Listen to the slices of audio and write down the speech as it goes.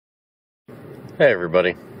Hey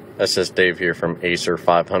everybody, this is Dave here from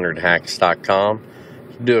Acer500hacks.com.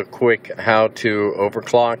 Do a quick how to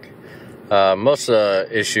overclock. Most of the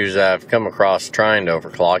issues I've come across trying to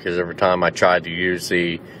overclock is every time I tried to use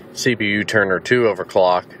the CPU turner to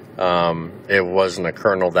overclock, it wasn't a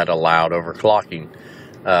kernel that allowed overclocking.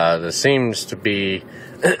 There seems to be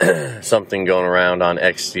something going around on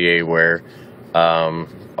XDA where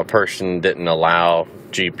a person didn't allow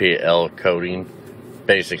GPL coding,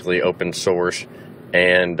 basically open source,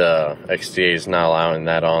 and XDA is not allowing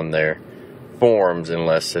that on their forms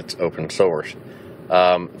unless it's open source.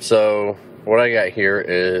 So what I got here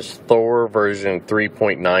is Thor version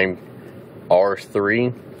 3.9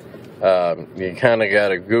 R3. You kind of got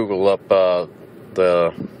to Google up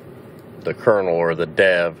the kernel or the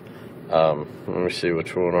dev. Let me see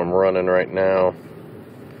which one I'm running right now.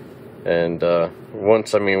 And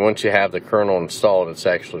once you have the kernel installed, it's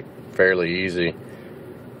actually fairly easy.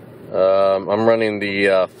 I'm running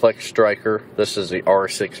the Flex Striker. This is the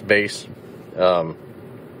R6 base.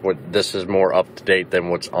 This is more up to date than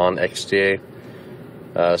what's on XDA.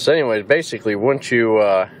 So anyways, basically once you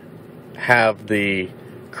have the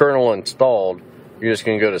kernel installed, you're just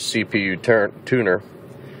going to go to CPU tuner,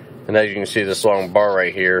 and as you can see this long bar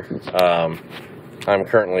right here, I'm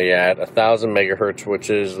currently at 1000 megahertz, which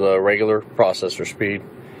is the regular processor speed.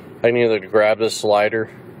 I can either grab this slider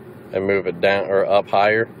and move it down or up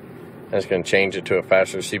higher, and it's going to change it to a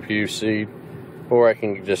faster CPU speed, or I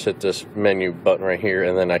can just hit this menu button right here,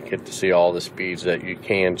 and then I get to see all the speeds that you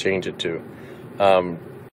can change it to.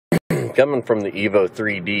 Coming from the Evo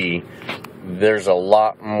 3D, there's a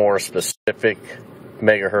lot more specific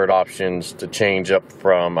megahertz options to change up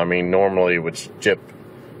from. Normally it would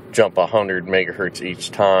jump 100 megahertz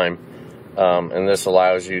each time, and this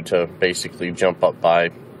allows you to basically jump up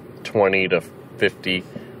by 20 to 50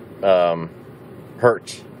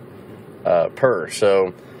 hertz per. So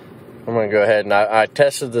I'm going to go ahead and I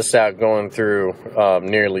tested this out going through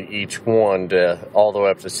nearly each one all the way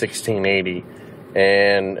up to 1680,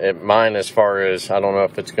 and mine, as far as, I don't know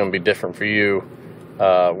if it's going to be different for you,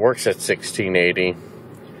 works at 1680.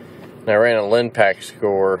 And I ran a LinPack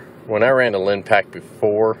score. When I ran a LinPack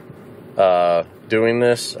before doing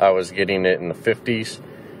this, I was getting it in the 50s,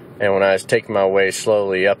 and when I was taking my way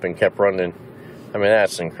slowly up and kept running,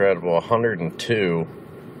 that's incredible. 102.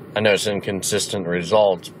 I know it's inconsistent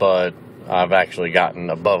results, but I've actually gotten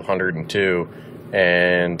above 102,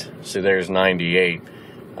 and see, there's 98.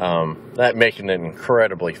 That making it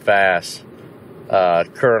incredibly fast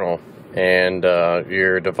kernel, and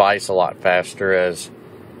your device a lot faster, as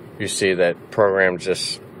you see that program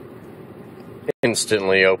just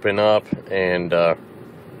instantly open up, and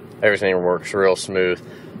everything works real smooth.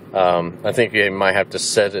 I think you might have to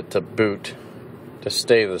set it to boot to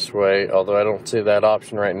stay this way, although I don't see that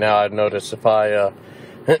option right now. I've noticed if I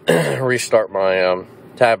restart my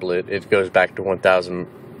tablet, it goes back to 1000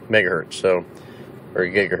 megahertz, so, or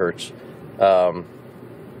gigahertz, 1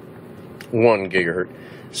 gigahertz.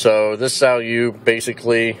 So this is how you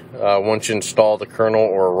basically, once you install the kernel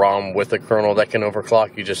or a ROM with a kernel that can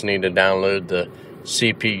overclock, you just need to download the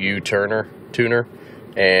CPU tuner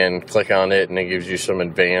and click on it, and it gives you some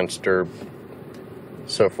advanced or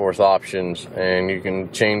so forth options, and you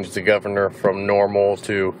can change the governor from normal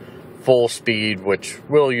to full speed, which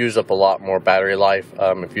will use up a lot more battery life.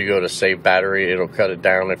 If you go to save battery, it'll cut it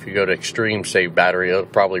down. If you go to extreme save battery, it'll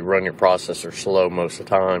probably run your processor slow most of the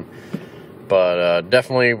time. But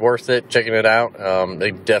definitely worth it checking it out.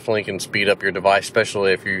 They definitely can speed up your device,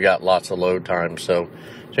 especially if you got lots of load time. So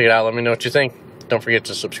check it out. Let me know what you think. Don't forget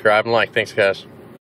to subscribe and like. Thanks, guys.